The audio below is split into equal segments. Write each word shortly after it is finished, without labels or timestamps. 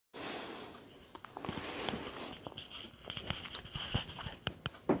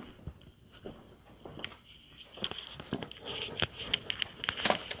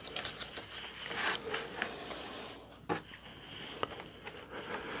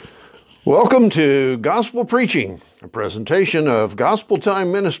Welcome to Gospel Preaching, a presentation of Gospel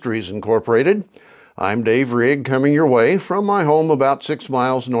Time Ministries Incorporated. I'm Dave Rigg, coming your way from my home about 6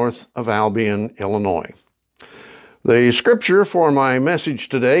 miles north of Albion, Illinois. The scripture for my message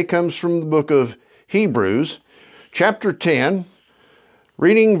today comes from the book of Hebrews, chapter 10,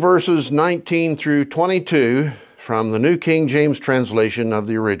 reading verses 19 through 22 from the New King James translation of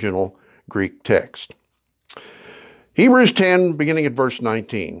the original Greek text. Hebrews 10, beginning at verse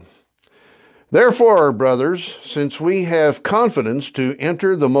 19. Therefore, brothers, since we have confidence to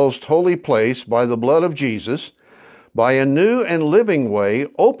enter the most holy place by the blood of Jesus, by a new and living way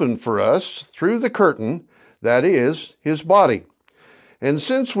opened for us through the curtain, that is, his body. And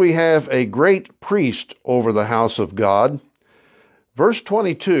since we have a great priest over the house of God, verse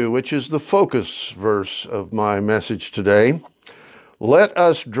 22, which is the focus verse of my message today, let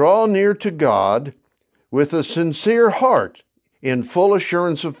us draw near to God with a sincere heart in full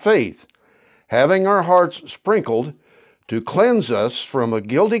assurance of faith, having our hearts sprinkled to cleanse us from a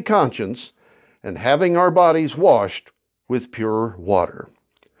guilty conscience, and having our bodies washed with pure water.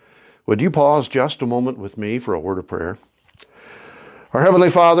 Would you pause just a moment with me for a word of prayer? Our Heavenly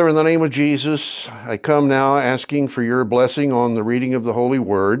Father, in the name of Jesus, I come now asking for your blessing on the reading of the Holy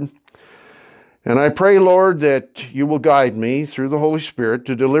Word. And I pray, Lord, that you will guide me through the Holy Spirit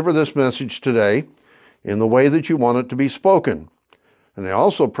to deliver this message today in the way that you want it to be spoken. And I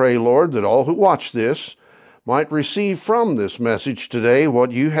also pray, Lord, that all who watch this might receive from this message today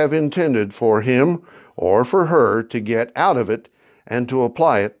what you have intended for him or for her to get out of it and to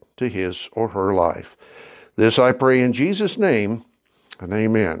apply it to his or her life. This I pray in Jesus' name, and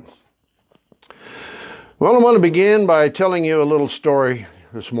amen. Well, I want to begin by telling you a little story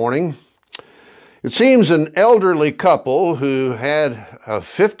this morning. It seems an elderly couple who had a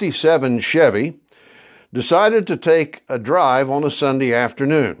 57 Chevy decided to take a drive on a Sunday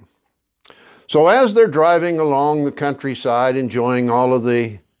afternoon. So as they're driving along the countryside, enjoying all of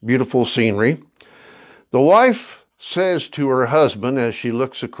the beautiful scenery, the wife says to her husband as she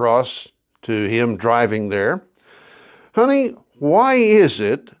looks across to him driving there, "Honey, why is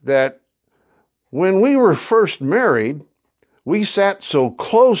it that when we were first married, we sat so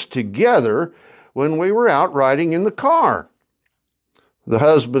close together when we were out riding in the car?" The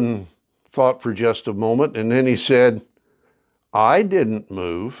husband thought for just a moment, and then he said, "I didn't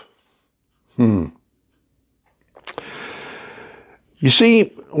move." You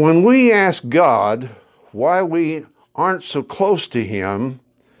see, when we ask God why we aren't so close to him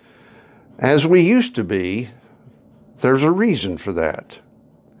as we used to be, there's a reason for that.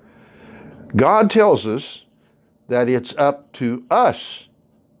 God tells us that it's up to us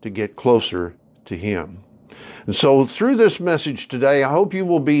to get closer to him. And so through this message today, I hope you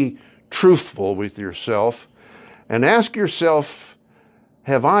will be truthful with yourself and ask yourself,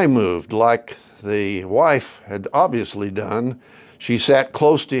 have I moved like the wife had obviously done? She sat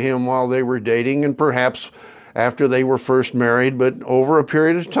close to him while they were dating, and perhaps after they were first married, but over a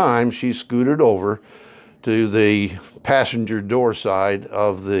period of time, she scooted over to the passenger door side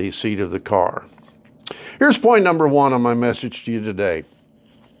of the seat of the car. Here's point number one on my message to you today.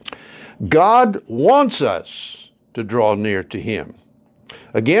 God wants us to draw near to him.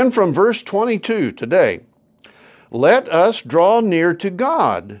 Again, from verse 22 today, let us draw near to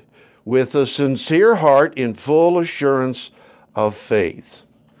God with a sincere heart in full assurance of faith.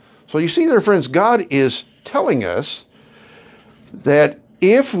 So you see there, friends, God is telling us that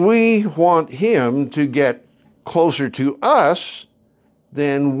if we want him to get closer to us,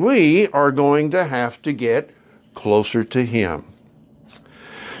 then we are going to have to get closer to him.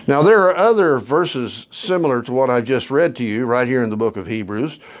 Now, there are other verses similar to what I just read to you right here in the book of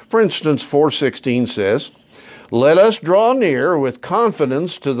Hebrews. For instance, 4:16 says, "Let us draw near with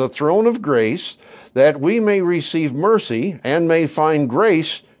confidence to the throne of grace, that we may receive mercy and may find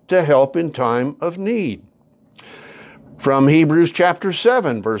grace to help in time of need." From Hebrews chapter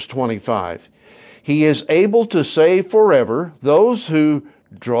 7, verse 25, "He is able to save forever those who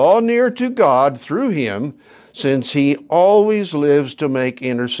draw near to God through him, since he always lives to make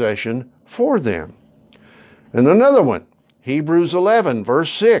intercession for them." And another one, Hebrews 11, verse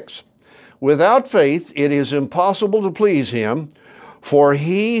 6, "Without faith it is impossible to please him, for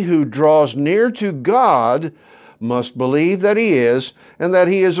he who draws near to God must believe that he is, and that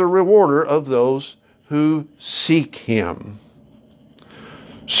he is a rewarder of those who seek him."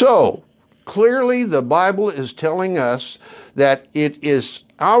 So, clearly the Bible is telling us that it is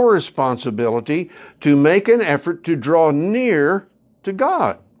our responsibility to make an effort to draw near to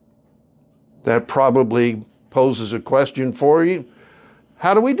God. That probably poses a question for you.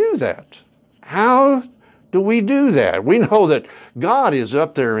 How do we do that? How do we do that? We know that God is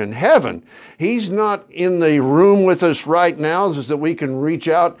up there in heaven. He's not in the room with us right now so that we can reach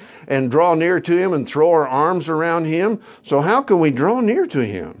out and draw near to him and throw our arms around him. So how can we draw near to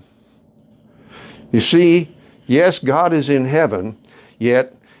him? You see, yes, God is in heaven,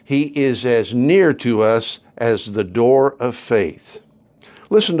 yet he is as near to us as the door of faith.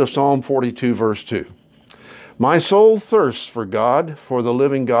 Listen to Psalm 42, verse 2. My soul thirsts for God, for the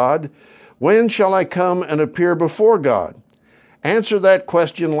living God. When shall I come and appear before God? Answer that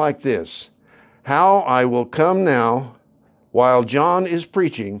question like this. How I will come now, while John is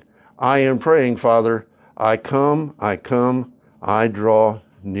preaching, I am praying, Father, I come, I draw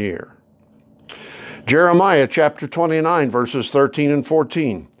near. Jeremiah chapter 29, verses 13 and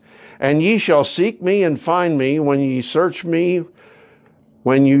 14. And ye shall seek me and find me when you shall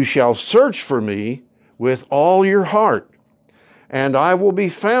search for me with all your heart. And I will be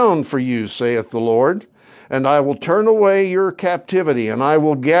found for you, saith the Lord, and I will turn away your captivity, and I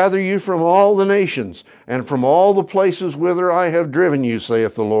will gather you from all the nations, and from all the places whither I have driven you,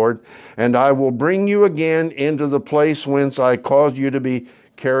 saith the Lord, and I will bring you again into the place whence I caused you to be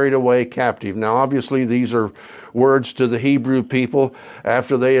carried away captive. Now, obviously, these are words to the Hebrew people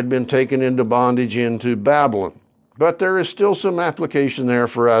after they had been taken into bondage into Babylon. But there is still some application there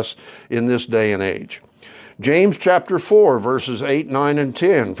for us in this day and age. James chapter 4, verses 8, 9, and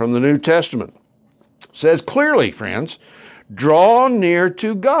 10 from the New Testament says clearly, friends, draw near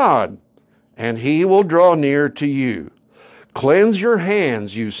to God, and he will draw near to you. Cleanse your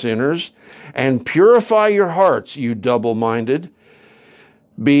hands, you sinners, and purify your hearts, you double-minded.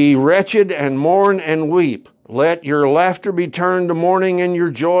 Be wretched and mourn and weep. Let your laughter be turned to mourning and your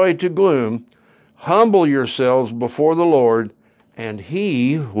joy to gloom. Humble yourselves before the Lord, and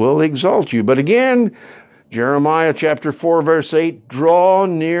he will exalt you. But again, Jeremiah chapter 4, verse 8, draw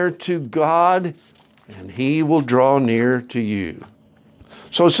near to God, and he will draw near to you.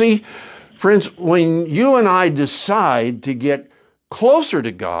 So see, friends, when you and I decide to get closer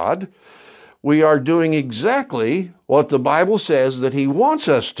to God, we are doing exactly what the Bible says that he wants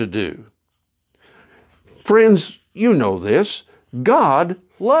us to do. Friends, you know this. God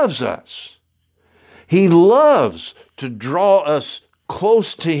loves us. He loves to draw us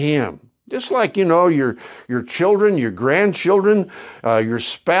close to him. Just like, your children, your grandchildren, your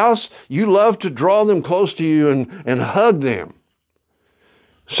spouse, you love to draw them close to you and hug them.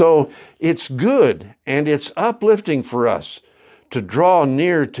 So it's good and it's uplifting for us to draw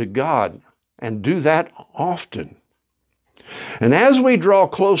near to God and do that often. And as we draw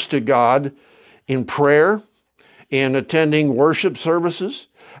close to God in prayer, in attending worship services,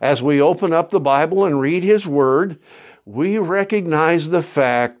 as we open up the Bible and read his word, we recognize the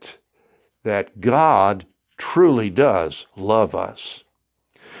fact that God truly does love us.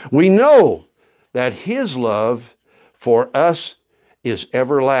 We know that his love for us is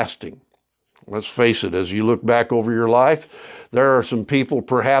everlasting. Let's face it, as you look back over your life, there are some people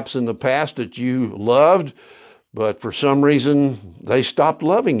perhaps in the past that you loved, but for some reason they stopped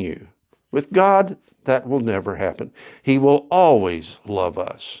loving you. With God, that will never happen. He will always love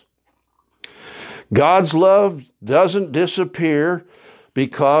us. God's love doesn't disappear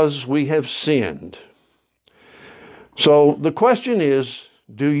because we have sinned. So the question is,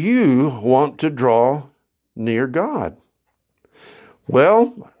 do you want to draw near God?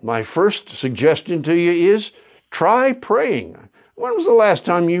 Well, my first suggestion to you is try praying. When was the last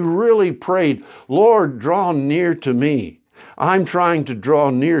time you really prayed, Lord, draw near to me? I'm trying to draw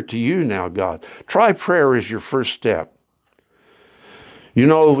near to you now, God. Try prayer as your first step.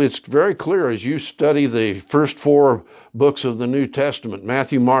 It's very clear as you study the first 4 books of the New Testament,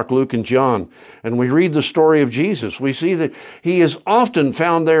 Matthew, Mark, Luke, and John, and we read the story of Jesus, we see that he is often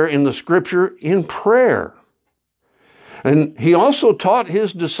found there in the scripture in prayer. And he also taught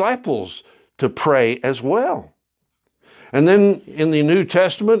his disciples to pray as well. And then in the New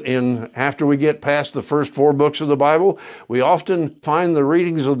Testament, after we get past the first 4 books of the Bible, we often find the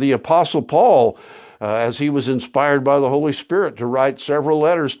readings of the Apostle Paul as he was inspired by the Holy Spirit to write several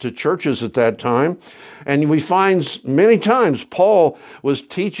letters to churches at that time. And we find many times Paul was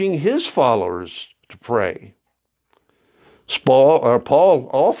teaching his followers to pray. Paul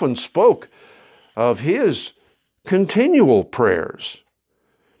often spoke of his continual prayers.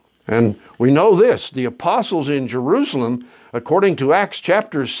 And we know this, the apostles in Jerusalem, according to Acts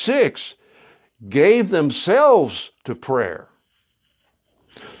chapter 6, gave themselves to prayer.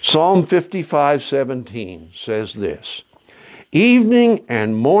 Psalm 55:17 says this, evening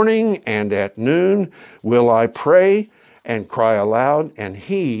and morning and at noon will I pray and cry aloud, and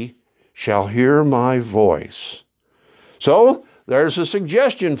he shall hear my voice. So there's a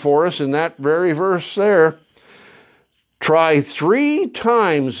suggestion for us in that very verse there. Try 3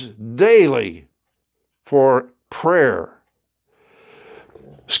 times daily for prayer.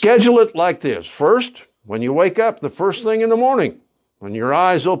 Schedule it like this. First, when you wake up the first thing in the morning, when your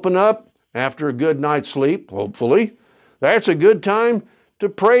eyes open up after a good night's sleep, hopefully, that's a good time to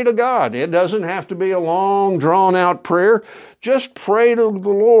pray to God. It doesn't have to be a long, drawn-out prayer. Just pray to the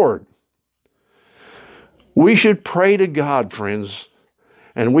Lord. We should pray to God, friends,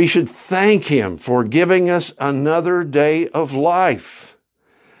 and we should thank Him for giving us another day of life.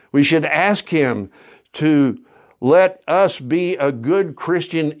 We should ask Him to let us be a good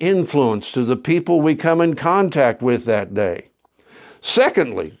Christian influence to the people we come in contact with that day.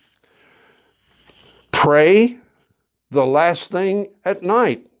 Secondly, pray the last thing at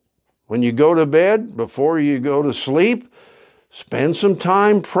night. When you go to bed, before you go to sleep, spend some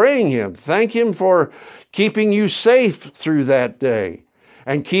time praying Him. Thank Him for keeping you safe through that day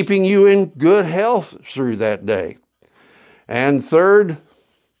and keeping you in good health through that day. And third,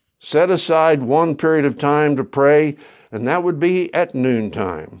 set aside one period of time to pray, and that would be at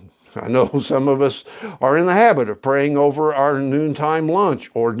noontime. I know some of us are in the habit of praying over our noontime lunch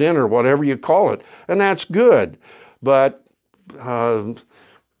or dinner, whatever you call it, and that's good. But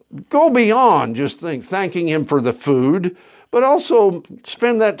go beyond just thanking Him for the food, but also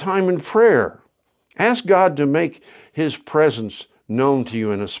spend that time in prayer. Ask God to make His presence known to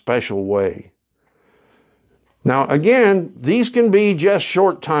you in a special way. Now, again, these can be just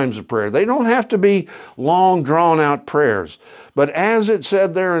short times of prayer. They don't have to be long, drawn-out prayers. But as it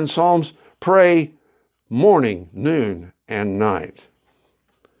said there in Psalms, pray morning, noon, and night.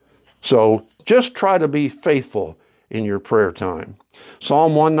 So just try to be faithful in your prayer time.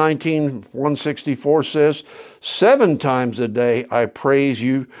 Psalm 119, 164 says, 7 times a day I praise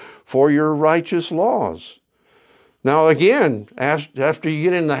you for your righteous laws. Now again, after you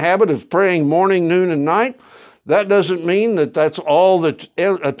get in the habit of praying morning, noon, and night, that doesn't mean that that's all the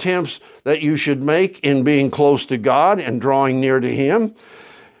attempts that you should make in being close to God and drawing near to Him.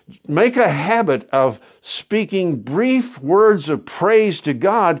 Make a habit of speaking brief words of praise to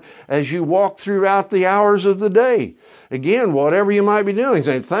God as you walk throughout the hours of the day. Again, whatever you might be doing,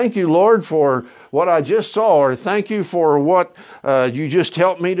 say, thank you, Lord, for what I just saw, or thank you for what you just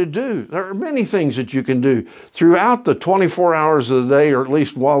helped me to do. There are many things that you can do throughout the 24 hours of the day, or at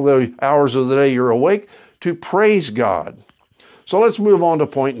least while the hours of the day you're awake, to praise God. So let's move on to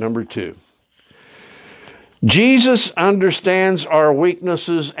point number 2. Jesus understands our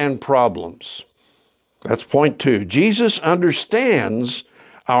weaknesses and problems. That's point 2. Jesus understands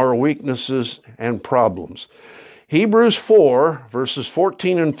our weaknesses and problems. Hebrews 4, verses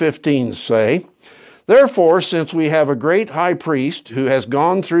 14 and 15 say, therefore, since we have a great high priest who has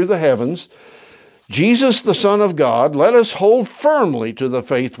gone through the heavens, Jesus the Son of God, let us hold firmly to the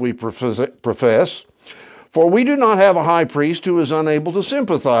faith we profess. For we do not have a high priest who is unable to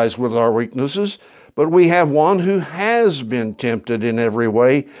sympathize with our weaknesses, but we have one who has been tempted in every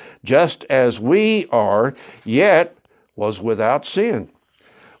way, just as we are, yet was without sin.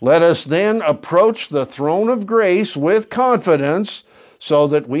 Let us then approach the throne of grace with confidence, so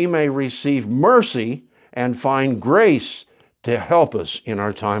that we may receive mercy and find grace to help us in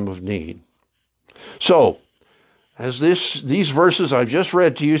our time of need. So, as these verses I've just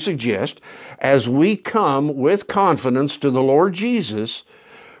read to you suggest, as we come with confidence to the Lord Jesus,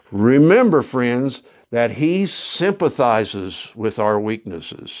 remember, friends, that He sympathizes with our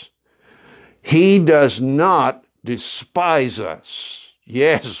weaknesses. He does not despise us.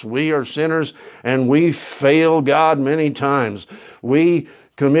 Yes, we are sinners and we fail God many times. We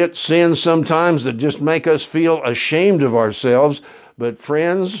commit sins sometimes that just make us feel ashamed of ourselves. But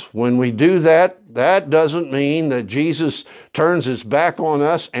friends, when we do that, that doesn't mean that Jesus turns His back on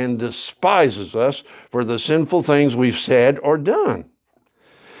us and despises us for the sinful things we've said or done.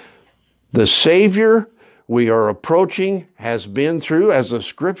 The Savior we are approaching has been through, as the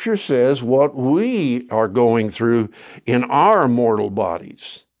Scripture says, what we are going through in our mortal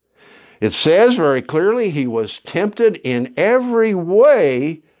bodies. It says very clearly He was tempted in every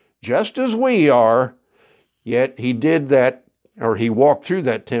way, just as we are, yet He did that, or He walked through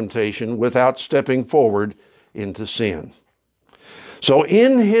that temptation without stepping forward into sin. So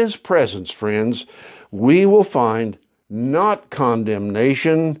in His presence, friends, we will find not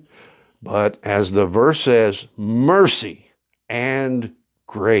condemnation, but as the verse says, mercy and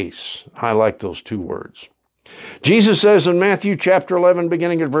grace. I like those 2 words. Jesus says in Matthew chapter 11,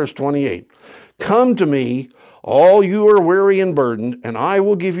 beginning at verse 28, come to me, all you are weary and burdened, and I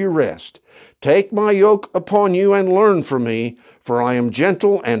will give you rest. Take my yoke upon you and learn from me, for I am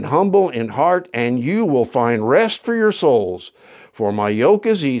gentle and humble in heart, and you will find rest for your souls. For my yoke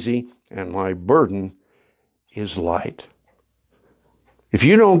is easy and my burden is light. If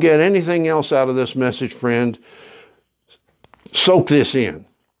you don't get anything else out of this message, friend, soak this in.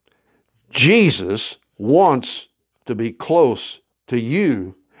 Jesus wants to be close to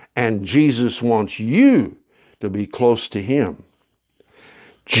you, and Jesus wants you to be close to him.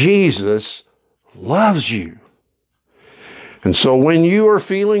 Jesus loves you. And so when you are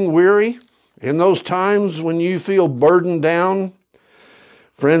feeling weary, in those times when you feel burdened down,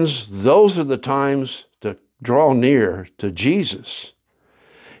 friends, those are the times to draw near to Jesus.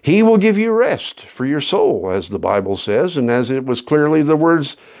 He will give you rest for your soul, as the Bible says, and as it was clearly the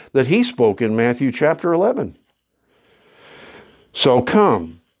words that he spoke in Matthew chapter 11. So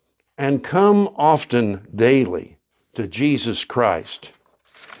come, and come often daily to Jesus Christ.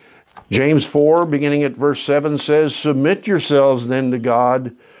 James 4, beginning at verse 7, says, Submit yourselves then to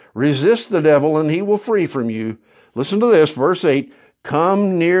God, resist the devil, and he will flee from you. Listen to this, verse 8,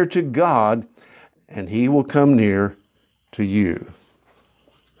 Come near to God, and he will come near to you.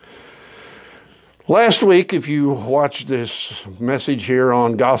 Last week, if you watched this message here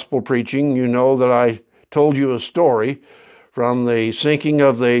on gospel preaching, you know that I told you a story from the sinking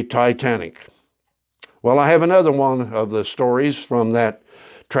of the Titanic. Well, I have another one of the stories from that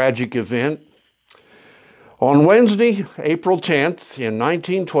tragic event. On Wednesday, April 10th, in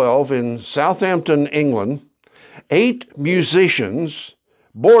 1912, in Southampton, England, 8 musicians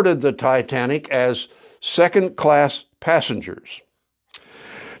boarded the Titanic as second-class passengers.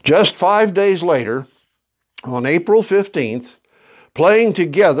 Just 5 days later, on April 15th, playing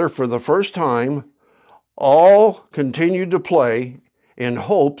together for the first time, all continued to play in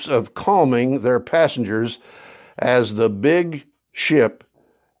hopes of calming their passengers as the big ship,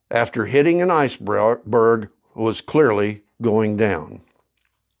 after hitting an iceberg, was clearly going down.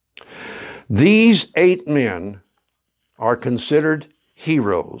 These 8 men are considered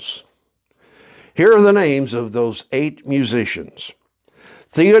heroes. Here are the names of those 8 musicians.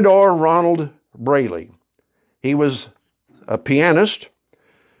 Theodore Ronald Brayley. He was a pianist.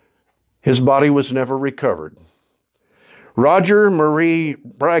 His body was never recovered. Roger Marie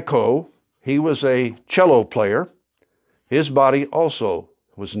Bracco. He was a cello player. His body also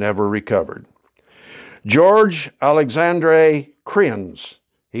was never recovered. George Alexandre Kriens.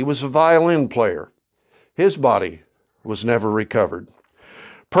 He was a violin player. His body was never recovered.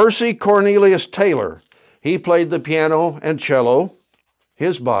 Percy Cornelius Taylor. He played the piano and cello.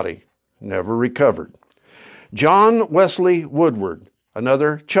 His body never recovered. John Wesley Woodward,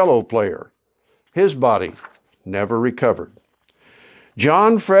 another cello player. His body never recovered.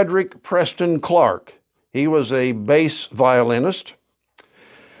 John Frederick Preston Clark. He was a bass violinist,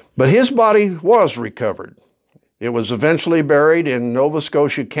 but his body was recovered. It was eventually buried in Nova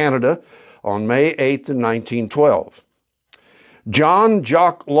Scotia, Canada on May 8th, 1912. John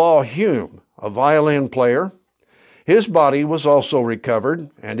Jock Law Hume, a violin player. His body was also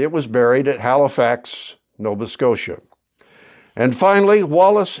recovered, and it was buried at Halifax, Nova Scotia. And finally,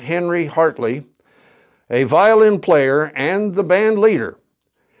 Wallace Henry Hartley, a violin player and the band leader.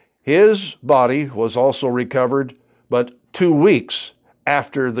 His body was also recovered, but 2 weeks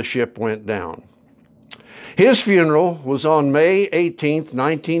after the ship went down. His funeral was on May 18th,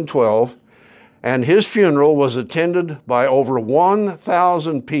 1912, and his funeral was attended by over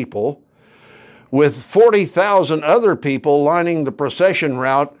 1,000 people, with 40,000 other people lining the procession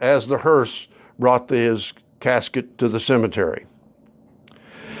route as the hearse brought his casket to the cemetery.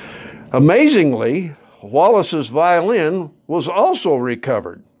 Amazingly, Wallace's violin was also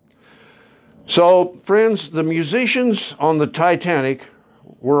recovered. So, friends, the musicians on the Titanic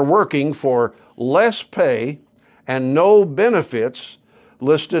were working for less pay and no benefits,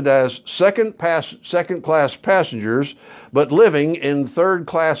 listed as second-class passengers, but living in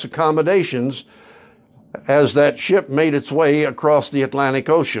third-class accommodations as that ship made its way across the Atlantic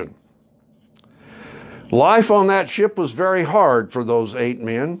Ocean. Life on that ship was very hard for those 8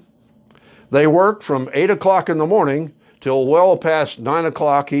 men. They worked from 8 o'clock in the morning till well past 9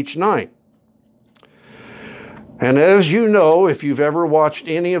 o'clock each night. And as you know, if you've ever watched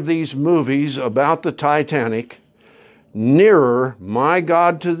any of these movies about the Titanic, Nearer, My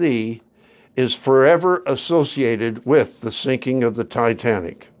God to Thee is forever associated with the sinking of the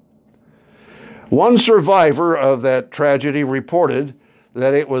Titanic. One survivor of that tragedy reported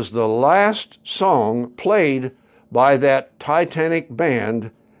that it was the last song played by that Titanic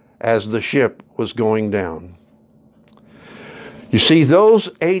band as the ship was going down. You see, those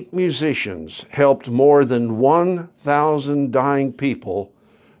 8 musicians helped more than 1,000 dying people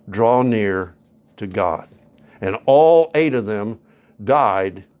draw near to God. And all 8 of them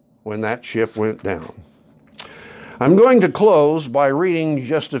died when that ship went down. I'm going to close by reading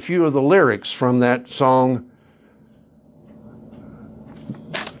just a few of the lyrics from that song,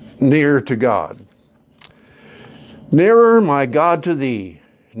 Near to God. Nearer, my God, to thee,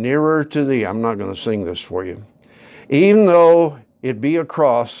 nearer to thee. I'm not going to sing this for you. Even though it be a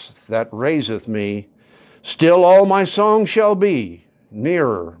cross that raiseth me, still all my song shall be,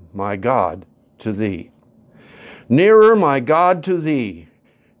 nearer, my God, to thee. Nearer, my God, to thee,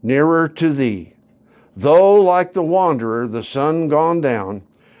 nearer to thee. Though like the wanderer, the sun gone down,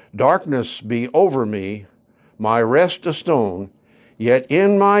 darkness be over me, my rest a stone, yet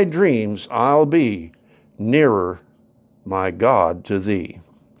in my dreams I'll be nearer, my God, to thee.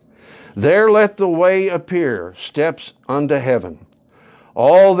 There let the way appear, steps unto heaven.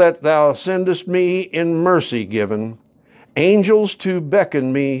 All that thou sendest me in mercy given, angels to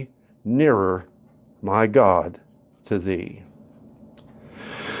beckon me nearer, my God, to thee.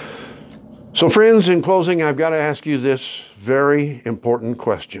 So friends, in closing, I've got to ask you this very important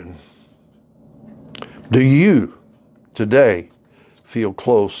question. Do you today feel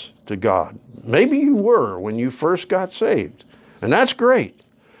close to God? Maybe you were when you first got saved, and that's great.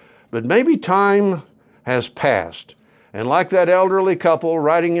 But maybe time has passed, and like that elderly couple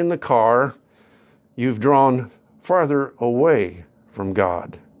riding in the car, you've drawn farther away from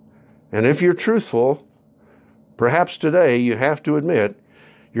God. And if you're truthful, perhaps today you have to admit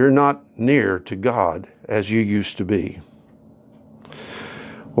you're not near to God as you used to be.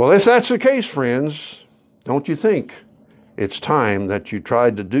 Well, if that's the case, friends, don't you think it's time that you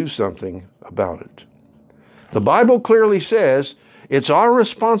tried to do something about it? The Bible clearly says it's our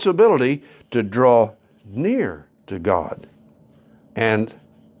responsibility to draw near to God. And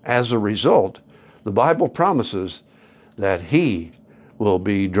as a result, the Bible promises that He will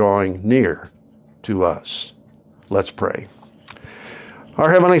be drawing near to us. Let's pray. Our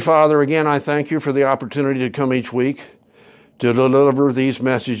Heavenly Father, again, I thank you for the opportunity to come each week to deliver these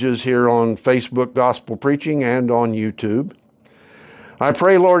messages here on Facebook Gospel Preaching and on YouTube. I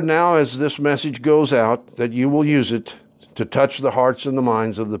pray, Lord, now as this message goes out, that you will use it to touch the hearts and the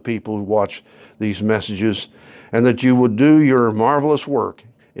minds of the people who watch these messages, and that you would do your marvelous work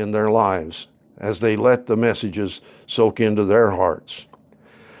in their lives as they let the messages soak into their hearts.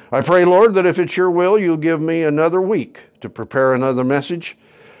 I pray, Lord, that if it's your will, you'll give me another week to prepare another message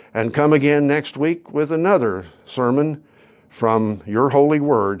and come again next week with another sermon from your holy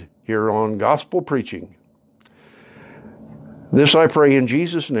word here on Gospel Preaching. This I pray in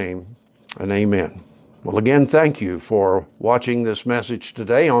Jesus' name, and amen. Well, again, thank you for watching this message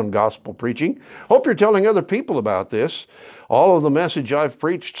today on Gospel Preaching. Hope you're telling other people about this. All of the message I've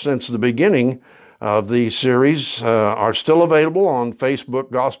preached since the beginning of the series are still available on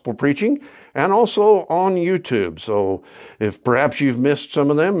Facebook Gospel Preaching and also on YouTube. So if perhaps you've missed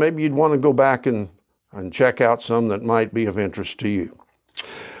some of them, maybe you'd want to go back and check out some that might be of interest to you.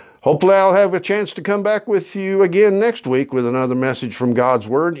 Hopefully I'll have a chance to come back with you again next week with another message from God's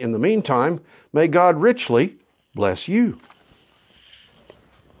Word. In the meantime, may God richly bless you.